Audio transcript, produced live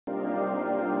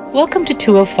Welcome to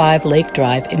 205 Lake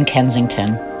Drive in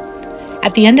Kensington.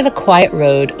 At the end of a quiet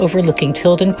road overlooking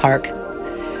Tilden Park,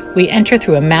 we enter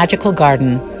through a magical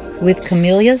garden with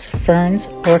camellias, ferns,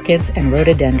 orchids, and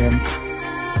rhododendrons.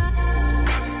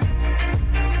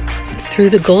 Through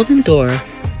the golden door,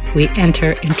 we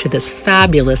enter into this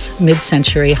fabulous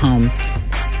mid-century home.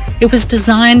 It was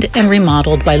designed and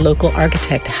remodeled by local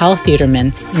architect Hal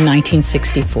Theiderman in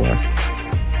 1964.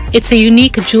 It's a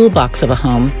unique jewel box of a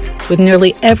home with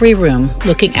nearly every room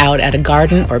looking out at a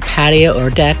garden or patio or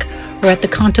deck or at the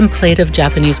contemplative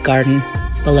Japanese garden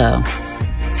below.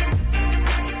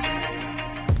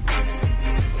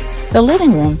 The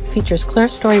living room features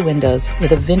clerestory windows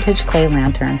with a vintage clay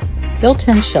lantern,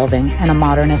 built-in shelving, and a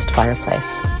modernist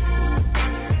fireplace.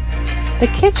 The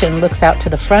kitchen looks out to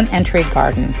the front entry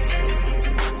garden.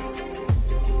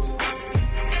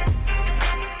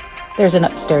 There's an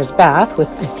upstairs bath with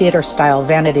a theater-style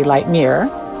vanity light mirror.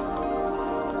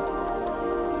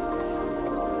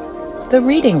 The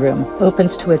reading room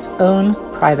opens to its own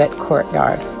private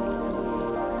courtyard.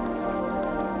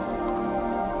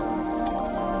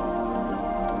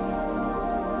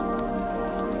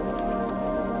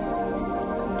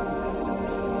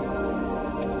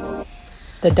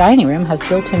 The dining room has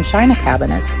built-in china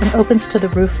cabinets and opens to the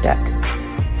roof deck.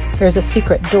 There's a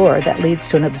secret door that leads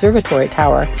to an observatory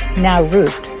tower, now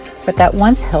roofed, but that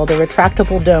once held a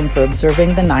retractable dome for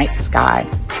observing the night sky.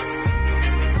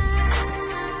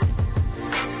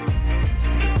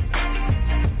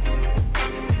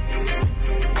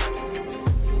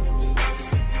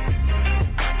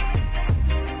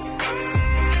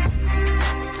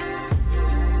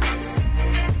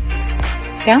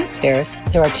 Downstairs,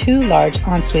 there are two large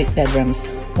ensuite bedrooms,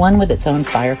 one with its own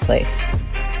fireplace.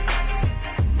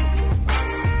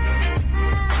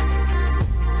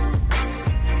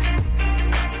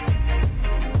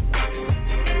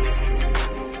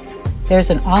 There's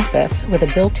an office with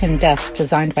a built-in desk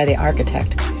designed by the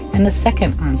architect, and the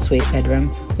second ensuite bedroom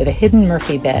with a hidden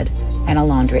Murphy bed and a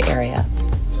laundry area.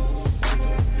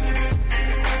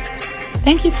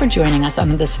 Thank you for joining us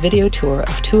on this video tour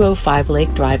of 205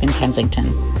 Lake Drive in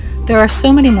Kensington. There are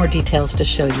so many more details to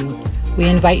show you. We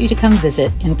invite you to come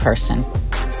visit in person.